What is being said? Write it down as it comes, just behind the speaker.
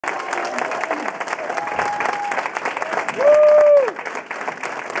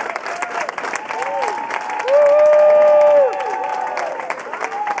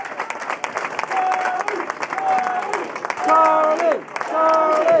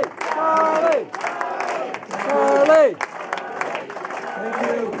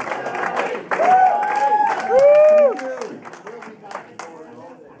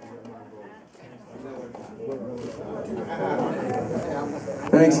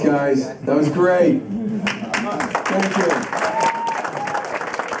Thanks, guys. That was great. Thank you.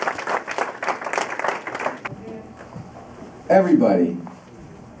 Everybody,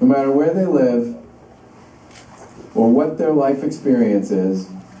 no matter where they live or what their life experience is,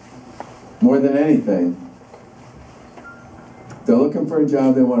 more than anything, they're looking for a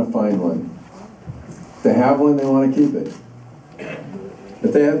job, they want to find one. If they have one, they want to keep it.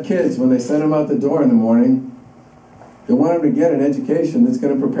 If they have kids, when they send them out the door in the morning, they want them to get an education that's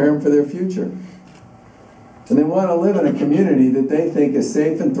going to prepare them for their future. And they want to live in a community that they think is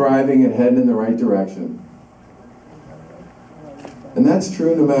safe and thriving and heading in the right direction. And that's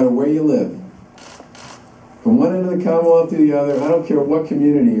true no matter where you live. From one end of the Commonwealth to the other, I don't care what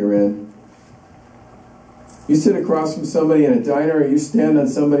community you're in. You sit across from somebody in a diner or you stand on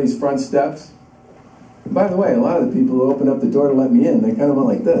somebody's front steps. And by the way, a lot of the people who open up the door to let me in, they kind of went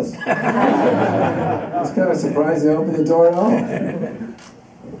like this. I was kind of surprised they opened the door at all.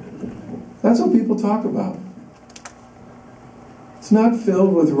 That's what people talk about. It's not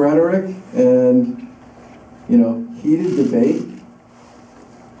filled with rhetoric and, heated debate.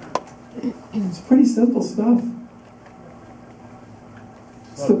 It's pretty simple stuff.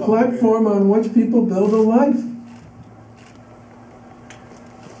 It's the platform on which people build a life.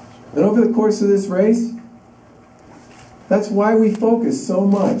 And over the course of this race, that's why we focus so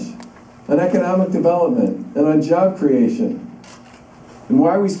much on economic development and on job creation. And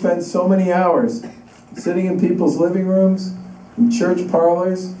why we spend so many hours sitting in people's living rooms, in church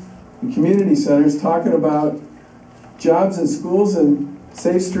parlors, in community centers talking about jobs and schools and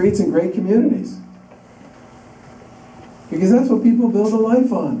safe streets and great communities. Because that's what people build a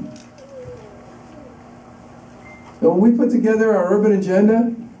life on. And when we put together our urban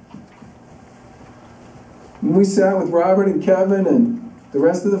agenda, when we sat with Robert and Kevin and the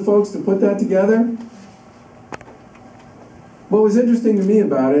rest of the folks to put that together, what was interesting to me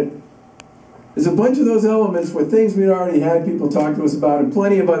about it is a bunch of those elements were things we'd already had people talk to us about in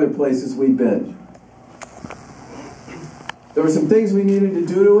plenty of other places we'd been. There were some things we needed to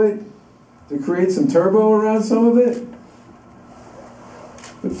do to it to create some turbo around some of it.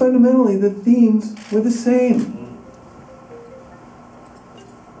 But fundamentally, the themes were the same.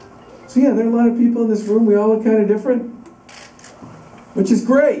 So yeah, there are a lot of people in this room. We all look kind of different, which is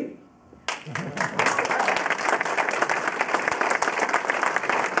great.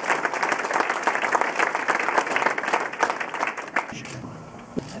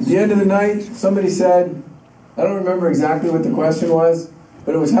 At the end of the night, somebody said, I don't remember exactly what the question was,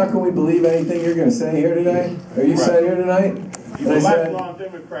 but it was, how can we believe anything you're going to say here today? Or you said here tonight? He's a lifelong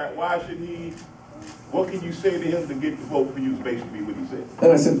Democrat. Why should he, what can you say to him to get the vote for you is basically what he said.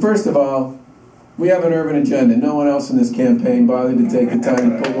 And I said, first of all, we have an urban agenda. No one else in this campaign bothered to take the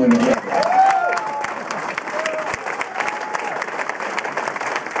time to put one together.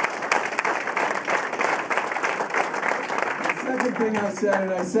 The second thing I said,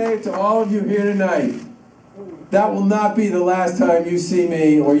 and I say it to all of you here tonight, that will not be the last time you see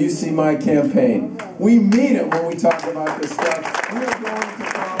me or you see my campaign. We mean it when we talk about this stuff. We are going to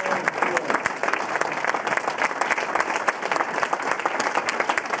follow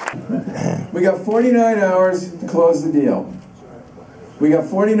through. We got 49 hours to close the deal. We got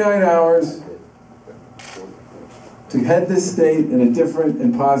 49 hours to head this state in a different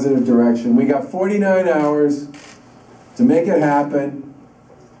and positive direction. We got 49 hours to make it happen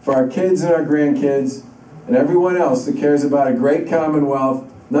for our kids and our grandkids and everyone else that cares about a great Commonwealth,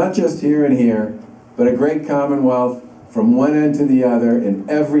 not just here and here, but a great Commonwealth from one end to the other in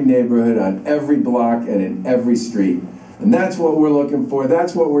every neighborhood, on every block, and in every street. And that's what we're looking for.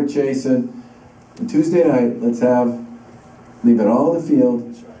 That's what we're chasing. And Tuesday night, let's leave it all in the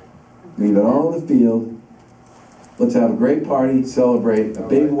field. Leave it all in the field. Let's have a great party, celebrate a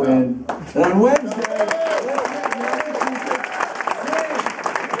big win. And on Wednesday, let's make